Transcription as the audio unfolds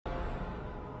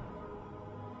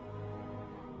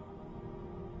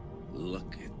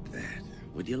look at that.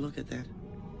 Would you look at that?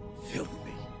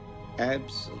 Filthy.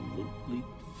 Absolutely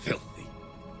filthy.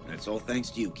 That's all thanks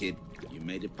to you, kid. You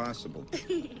made it possible.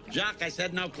 Jacques, I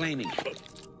said no cleaning.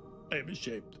 I am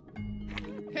ashamed.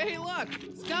 Hey, look!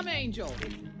 Scum Angel!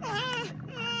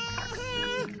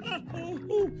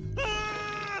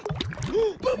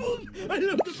 Bubbles! I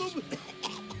love the bubbles!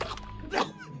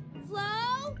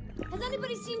 Flo? Has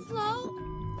anybody seen Flo?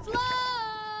 Flo!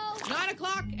 9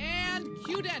 o'clock and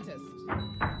cue dentist.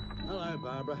 Hello,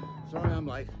 Barbara. Sorry I'm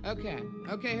late. Okay,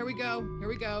 here we go.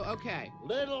 Okay.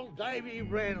 Little Davy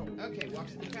Reynolds. Okay,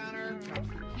 walks to the counter, drops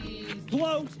the keys.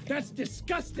 Bloat! That's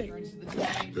disgusting! Turns to the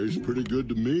tank. Tastes pretty good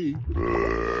to me.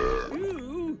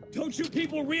 Ooh, don't you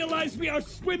people realize we are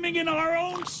swimming in our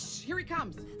own... Shh, here he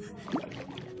comes.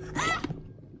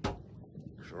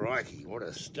 Crikey, what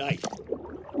a state.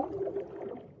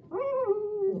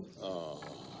 Oh.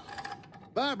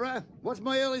 Barbara, what's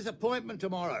my earliest appointment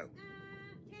tomorrow?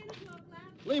 10 o'clock,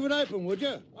 left. Leave it open, would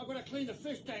you? I've got to clean the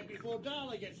fish tank before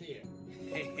Darla gets here.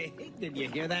 Hey, did you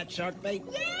hear that, shark bait?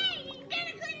 Yay! He's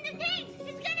gonna clean the tank!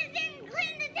 He's gonna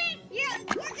clean the tank! Yeah,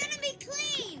 we're gonna be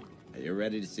clean! Are you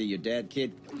ready to see your dad,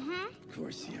 kid? Uh-huh. Of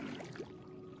course you are.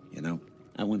 You know,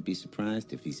 I wouldn't be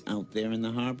surprised if he's out there in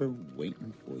the harbor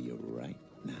waiting for you right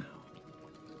now.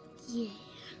 Yeah.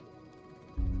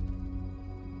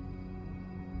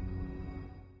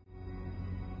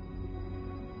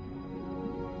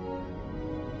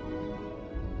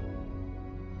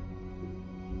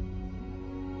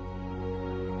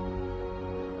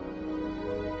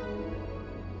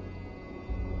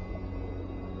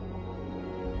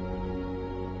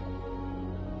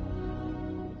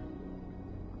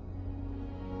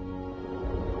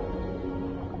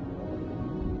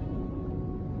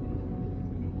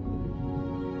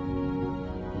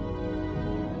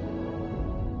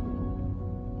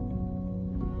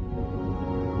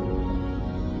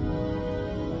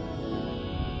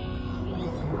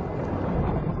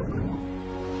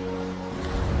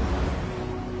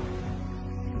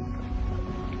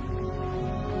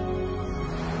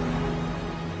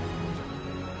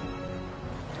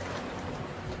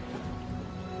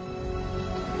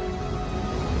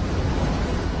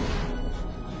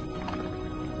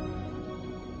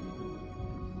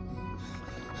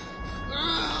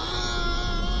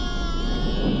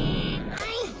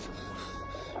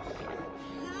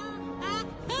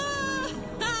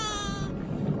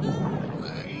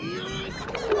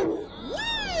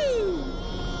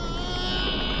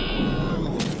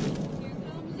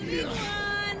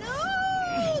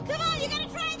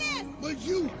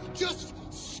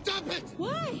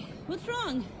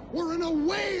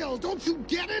 Don't you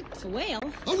get it? It's a whale.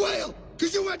 A whale!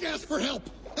 Because you had to ask for help,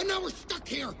 and now we're stuck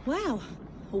here. Wow,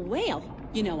 a whale.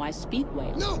 You know I speak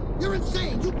whale. No, you're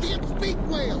insane. You can't speak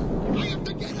whale. I have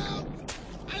to get out.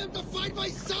 I have to find my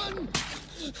son.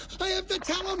 I have to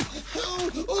tell him how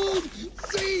old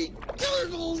sea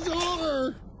turtles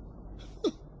are.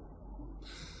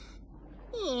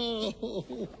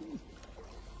 Oh.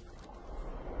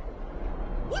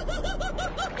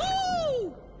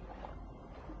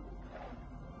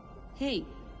 Hey.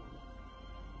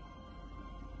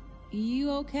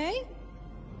 You okay?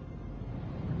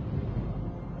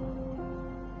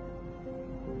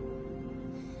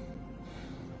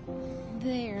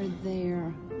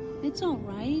 There. It's all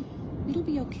right. It'll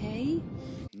be okay.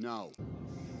 No.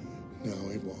 No,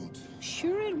 it won't.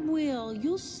 Sure it will.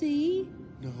 You'll see.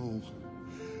 No.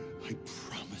 I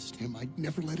promised him I'd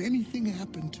never let anything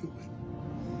happen to him.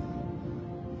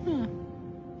 Huh.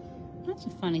 That's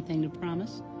a funny thing to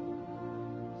promise.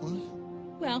 What?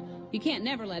 Well, you can't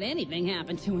never let anything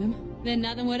happen to him. Then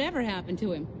nothing would ever happen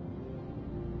to him.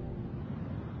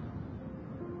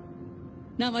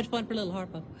 Not much fun for little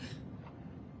Harpo.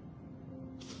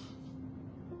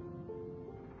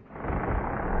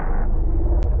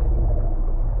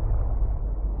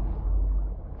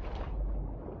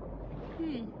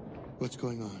 What's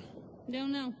going on?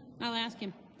 Don't know. I'll ask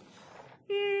him.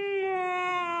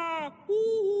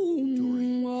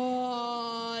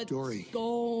 Dory.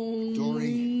 Going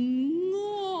Dory.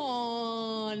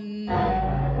 On.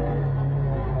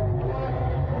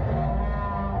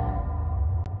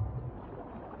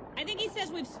 I think he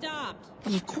says we've stopped.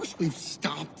 Well, of course we've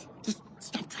stopped. Just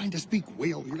stop trying to speak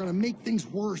whale. You're gonna make things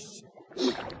worse.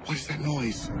 What is that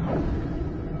noise?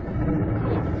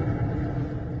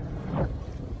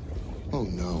 Oh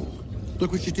no.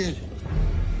 Look what you did.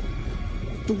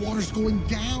 The water's going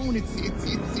down.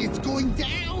 It's going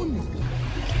down.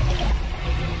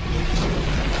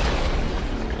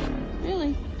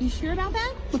 Really? You sure about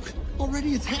that? Look,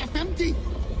 already it's half empty.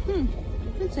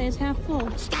 I'd say it's half full.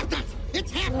 Stop that!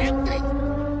 It's half empty!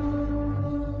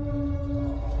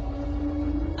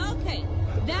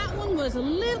 was a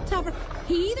little tougher.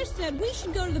 He either said we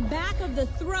should go to the back of the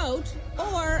throat,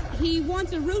 or he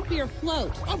wants a root beer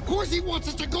float. Of course he wants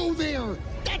us to go there!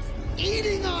 That's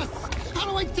eating us! How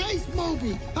do I taste,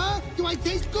 Moby? Huh? Do I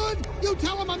taste good? You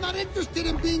tell him I'm not interested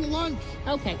in being lunch.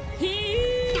 Okay.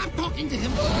 Stop talking to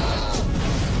him!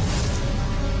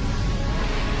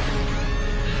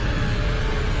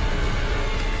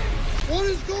 What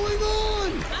is going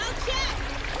on? I'll check.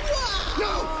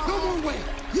 No! No more whale!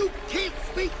 You can't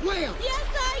speak whale! Yes,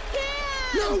 I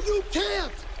can! No, you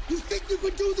can't! You think you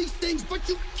can do these things, but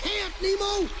you can't,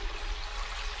 Nemo!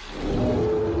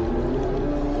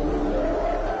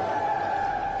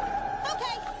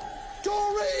 Okay.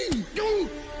 Dory! You...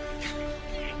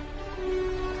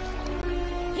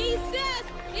 He says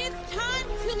it's time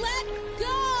to let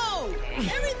go!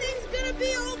 Everything's gonna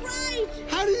be all right!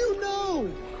 How do you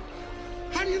know?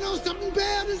 How do you know something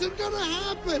bad isn't gonna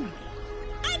happen?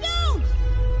 I don't!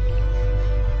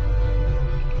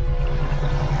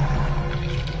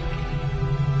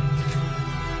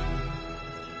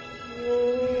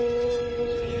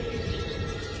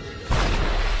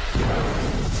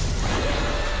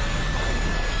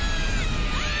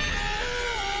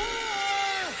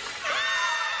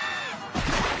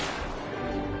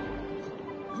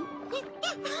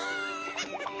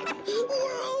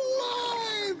 We're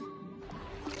alive!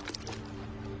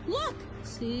 Look!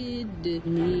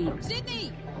 Sydney.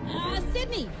 Sydney!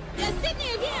 Sydney! Sydney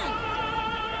again!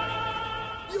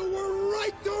 You were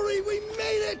right, Dory! We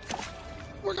made it!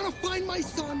 We're gonna find my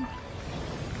son!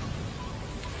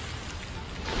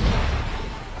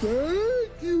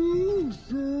 Thank you,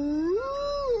 sir!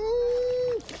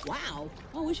 Wow.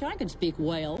 I wish I could speak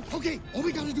whale. Okay, all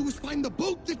we gotta do is find the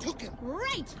boat that took him.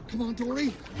 Right! Come on,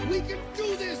 Dory. We can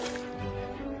do this!